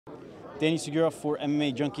Danny Segura for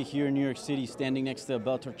MMA Junkie here in New York City, standing next to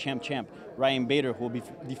Bellator champ Ryan Bader, who will be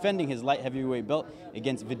defending his light heavyweight belt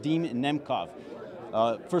against Vadim Nemkov.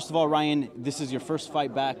 First of all, Ryan, this is your first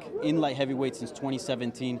fight back in light heavyweight since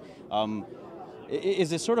 2017.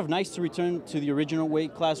 Is it sort of nice to return to the original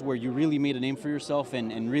weight class where you really made a name for yourself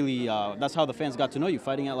and really that's how the fans got to know you,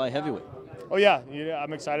 fighting at light heavyweight? Oh yeah,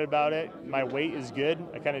 I'm excited about it. My weight is good.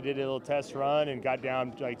 I kind of did a little test run and got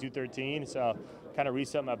down to like 213, so kind of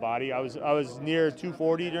reset my body. I was near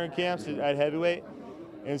 240 during camps at heavyweight,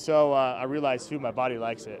 and so I realized too my body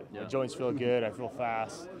likes it. Yeah. My joints feel good. I feel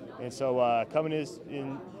fast, and so coming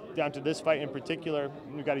down to this fight in particular,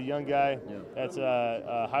 we got a young guy that's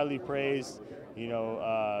highly praised,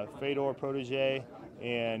 Fedor protege,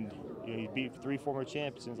 and he beat 3 former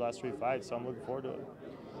champions in his last 3 fights. So I'm looking forward to it.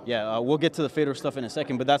 Yeah, we'll get to the Fedor stuff in a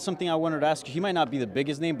second, but that's something I wanted to ask you. He might not be the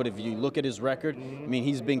biggest name, but if you look at his record, I mean,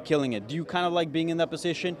 he's been killing it. Do you kind of like being in that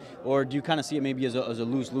position, or do you kind of see it maybe as a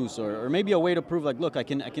lose-lose, or maybe a way to prove, like, look, I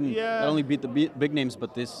can not only beat the big names,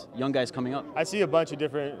 but this young guy's coming up? I see a bunch of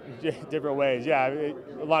different ways. Yeah,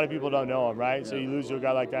 a lot of people don't know him, right? So you lose to a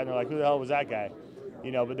guy like that, and they're like, who the hell was that guy?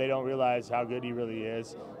 But they don't realize how good he really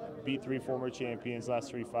is. Beat 3 former champions,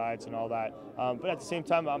 last 3 fights, and all that. But at the same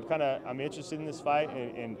time, I'm interested in this fight,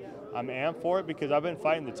 and I'm amped for it because I've been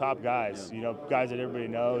fighting the top guys, guys that everybody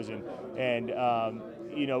knows, and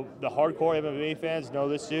the hardcore MMA fans know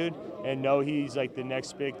this dude and know he's like the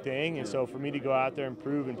next big thing. And so for me to go out there and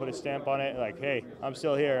prove and put a stamp on it, like, hey, I'm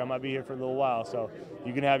still here. I might be here for a little while. So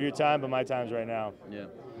you can have your time, but my time's right now. Yeah.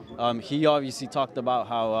 He obviously talked about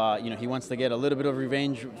how he wants to get a little bit of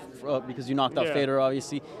revenge because you knocked out Fedor.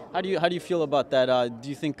 Obviously, how do you feel about that? Do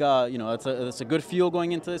you think it's a good feel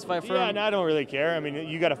going into this fight for him? Yeah, no, I don't really care. I mean,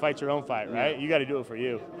 you got to fight your own fight, right? You got to do it for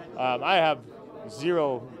you. I have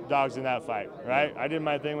 0 dogs in that fight, right? I did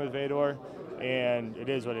my thing with Fedor, and it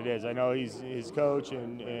is what it is. I know he's his coach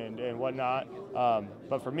and whatnot,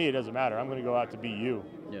 but for me, it doesn't matter. I'm going to go out to beat you.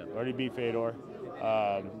 Yeah. Already beat Fedor.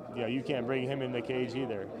 You can't bring him in the cage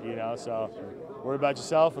either, so worry about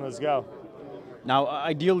yourself and let's go. Now,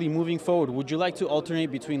 ideally, moving forward, would you like to alternate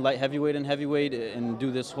between light heavyweight and heavyweight and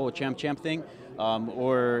do this whole champ thing?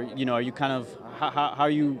 Or, are you kind of, how are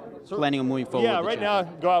you planning on moving forward? Yeah, right now,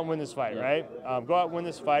 go out and win this fight, right? Go out and win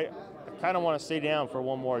this fight. I kind of want to stay down for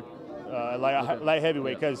one more light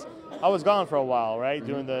heavyweight because I was gone for a while, right,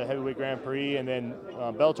 doing the heavyweight Grand Prix, and then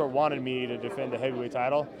Bellator wanted me to defend the heavyweight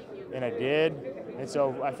title, and I did. And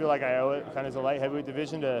so I feel like I owe it kind of as a light heavyweight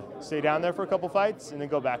division to stay down there for a couple fights and then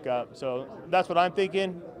go back up. So that's what I'm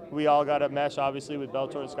thinking. We all got to mesh, obviously, with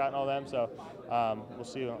Bellator, Scott, and all them. So we'll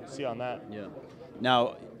see on that. Yeah.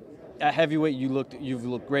 Now, at heavyweight, you've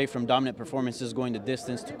looked great, from dominant performances going to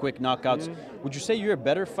distance to quick knockouts. Would you say you're a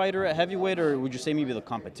better fighter at heavyweight, or would you say maybe the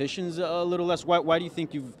competition's a little less? Why do you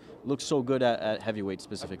think you've looked so good at heavyweight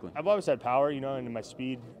specifically? I've always had power, and my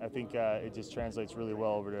speed. I think it just translates really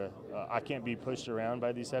well over to. I can't be pushed around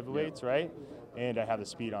by these heavyweights, right? And I have the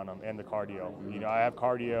speed on them and the cardio. I have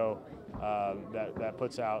cardio that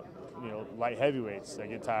puts out light heavyweights that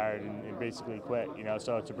get tired and basically quit.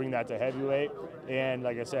 So to bring that to heavyweight, and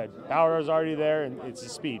like I said, power is already there, and it's the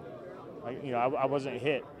speed. I wasn't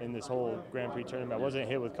hit in this whole Grand Prix tournament. I wasn't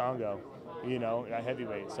hit with Congo, at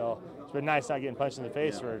heavyweight. So it's been nice not getting punched in the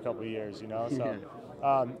face for a couple of years. So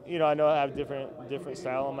I know I have different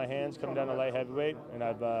style on my hands coming down to light heavyweight, and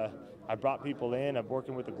I brought people in. I'm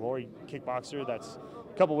working with a Glory kickboxer that's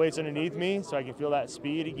a couple weights underneath me, so I can feel that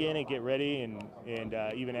speed again and get ready and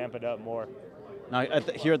even amp it up more. Now,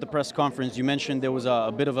 here at the press conference, you mentioned there was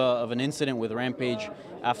a bit of an incident with Rampage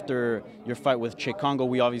after your fight with Che Congo.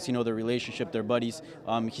 We obviously know their relationship, they're buddies.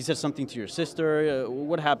 He said something to your sister.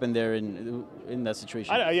 What happened there in that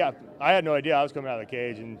situation? I had no idea. I was coming out of the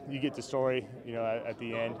cage, and you get the story, at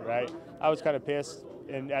the end, right? I was kind of pissed,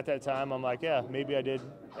 and at that time, I'm like, yeah, maybe I did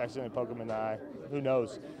accidentally poke him in the eye. Who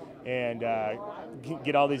knows? And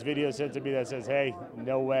get all these videos sent to me that says, hey,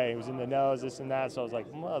 no way. It was in the nose, this and that. So I was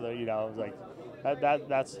like, mother, I was like,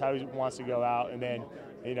 that's how he wants to go out. And then,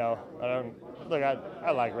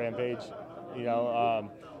 I like Rampage,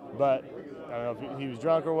 but I don't know if he was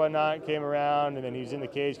drunk or whatnot, came around, and then he was in the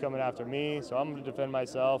cage coming after me. So I'm going to defend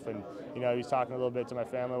myself. And, he was talking a little bit to my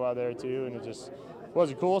family while there too. And it just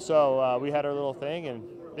wasn't cool. So we had our little thing, and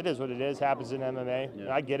it is what it is. Happens in MMA.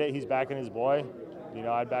 Yeah. I get it. He's backing his boy.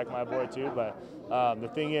 I'd back my boy too. But the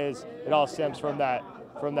thing is, it all stems from that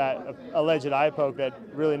alleged eye poke that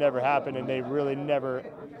really never happened, and they really never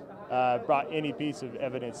brought any piece of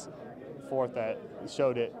evidence forth that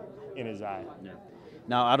showed it in his eye. Yeah.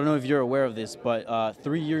 Now, I don't know if you're aware of this, but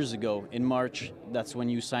 3 years ago in March, that's when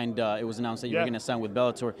you signed, it was announced that you were going to sign with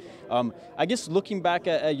Bellator. I guess looking back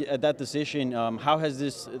at that decision, how has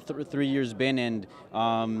this 3 years been, and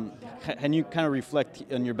can you kind of reflect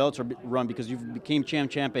on your Bellator run, because you've became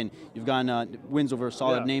champ and you've gotten wins over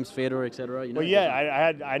solid names, Fedor, etc. You know? Well,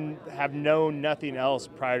 yeah, I have known nothing else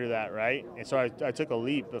prior to that, right? And so I took a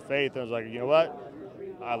leap of faith. I was like, you know what?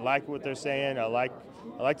 I like what they're saying. I like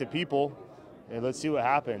the people. And let's see what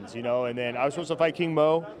happens, you know. And then I was supposed to fight King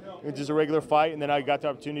Mo, it's just a regular fight, and then I got the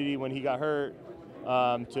opportunity when he got hurt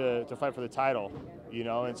to fight for the title, you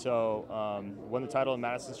know. And so won the title in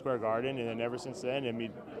Madison Square Garden, and then ever since then, I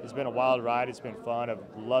mean, it's been a wild ride. It's been fun. I've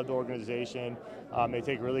loved the organization. They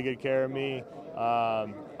take really good care of me.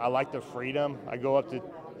 I like the freedom. I go up to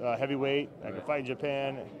heavyweight. I can fight in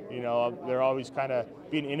Japan. You know, they're always kind of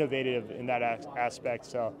being innovative in that aspect.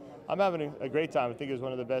 So I'm having a great time. I think it was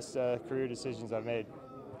one of the best career decisions I've made.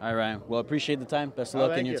 All right, Ryan. Well, appreciate the time. Best of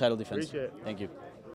luck in your title defense. Appreciate it. Thank you.